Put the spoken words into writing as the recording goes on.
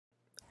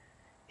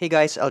Hey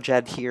guys,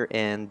 Aljad here,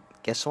 and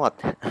guess what?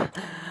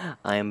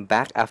 I'm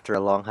back after a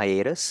long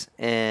hiatus,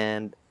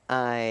 and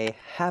I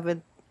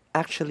haven't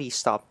actually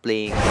stopped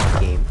playing the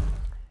game.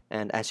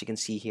 And as you can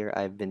see here,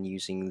 I've been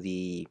using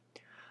the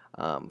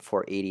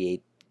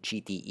 488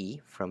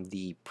 GTE from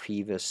the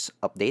previous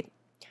update,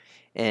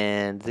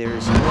 and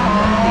there's a new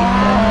update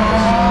that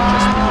has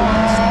just been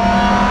released a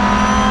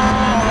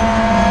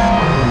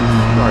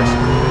few hours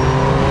ago,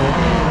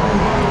 and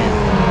I can't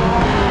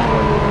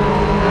record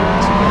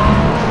once again.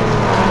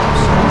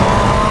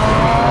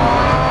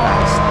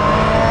 Fast.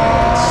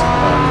 It's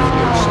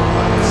here so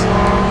much.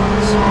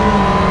 So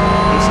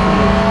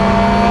basically,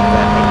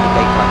 that I think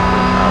I got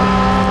burned out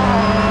from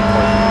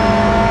recording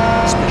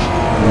gameplay,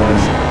 especially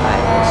because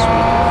I was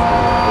waiting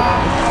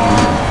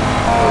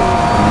for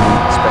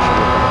special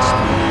events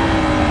to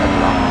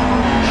unlock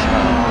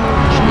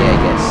each day, I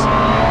guess.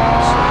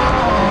 So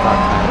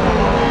without time,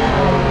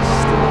 I was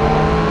still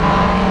on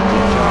my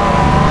day job,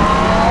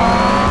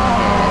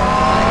 and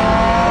I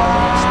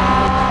had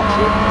sleep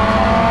budget.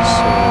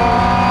 So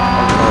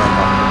although I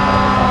got burned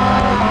out about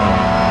that, and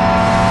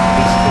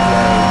basically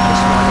I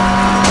just wanted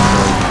to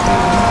enjoy the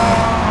game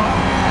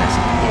as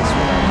it is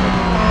without any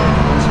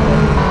recording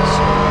whatsoever.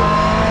 So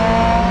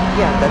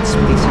yeah, that's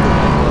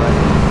basically what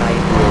I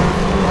did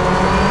for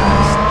the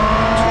past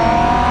 2 to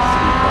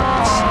 3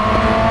 months.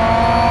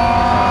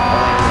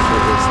 All I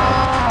remember is that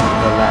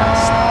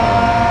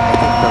I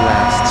think the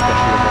last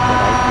special event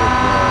that I did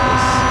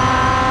was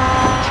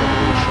the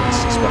Generations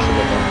special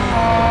event,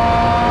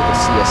 or the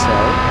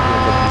CSL,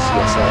 the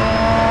CSL.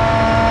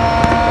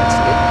 I think that's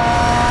it.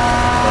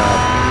 But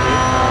anyway,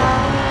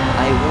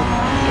 I won't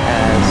be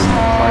as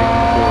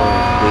hardcore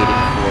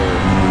waiting for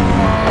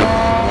the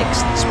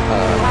next day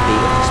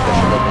of the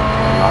special event to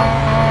unlock.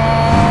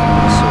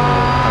 So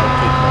I'll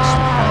take my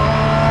sweet time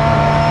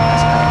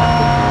as I have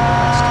been doing the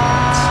past 2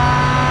 months.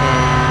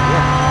 And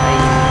yeah,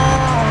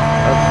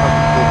 I'll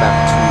probably go back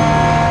to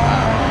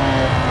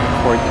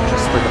recording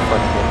just for the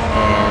fun of it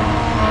and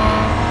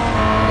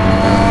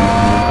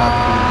not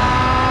really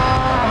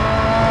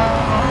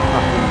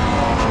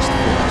just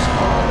focus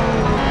on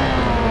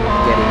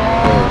getting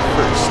there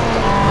first.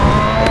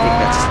 I think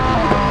that's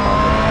really the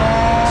problem.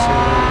 So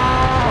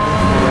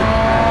moving forward,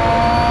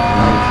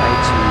 I'll try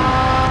to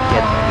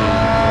get a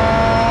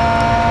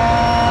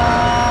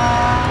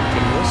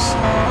continuous,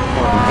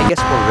 or I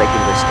guess more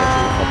regular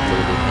schedule of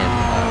uploading and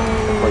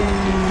recording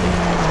gameplay.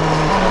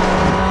 I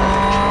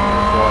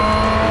bought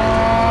an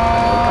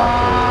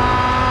Elgato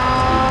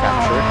Game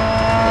Capture,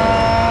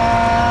 and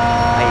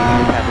I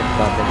really haven't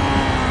gotten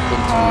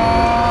into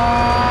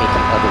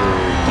making other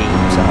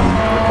games,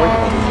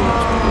 recording other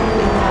games for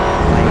gameplay.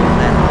 I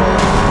plan to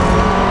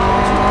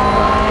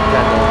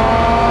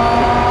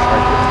completely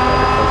recharge it by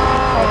recording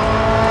it, but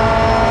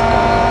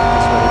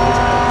that's what it is.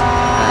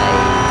 I'm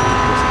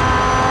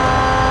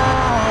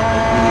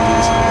really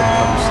lazy when it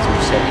comes to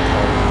setting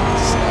all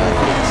these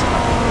things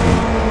up.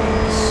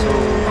 So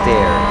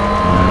there.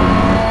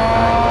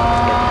 I want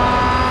to get my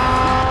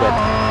feet wet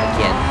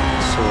again.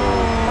 So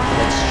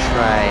let's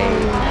try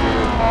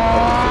doing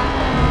everything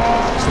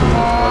just the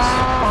way it was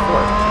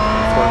before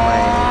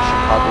my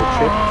Chicago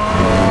trip.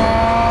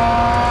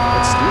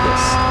 Let's do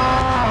this.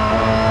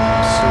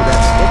 So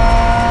that's it.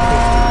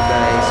 Thank you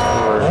guys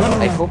for.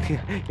 I hope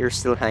you're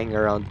still hanging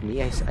around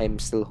me. I'm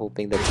still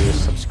hoping that you're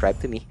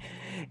subscribed to me.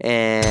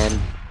 And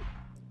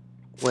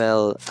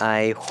well,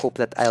 I hope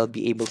that I'll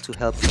be able to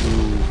help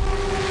you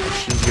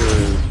achieve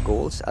your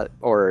goals,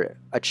 or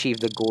achieve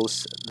the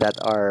goals that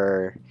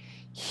are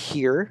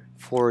here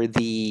for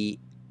the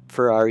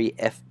Ferrari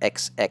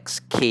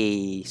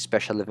FXXK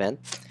special event.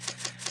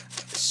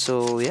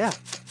 So yeah,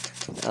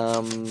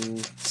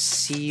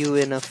 see you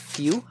in a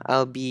few.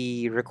 I'll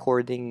be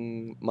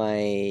recording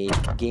my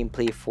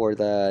gameplay for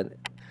the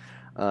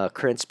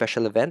current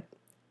special event,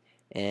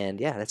 and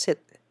yeah, that's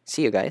it.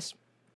 See you guys.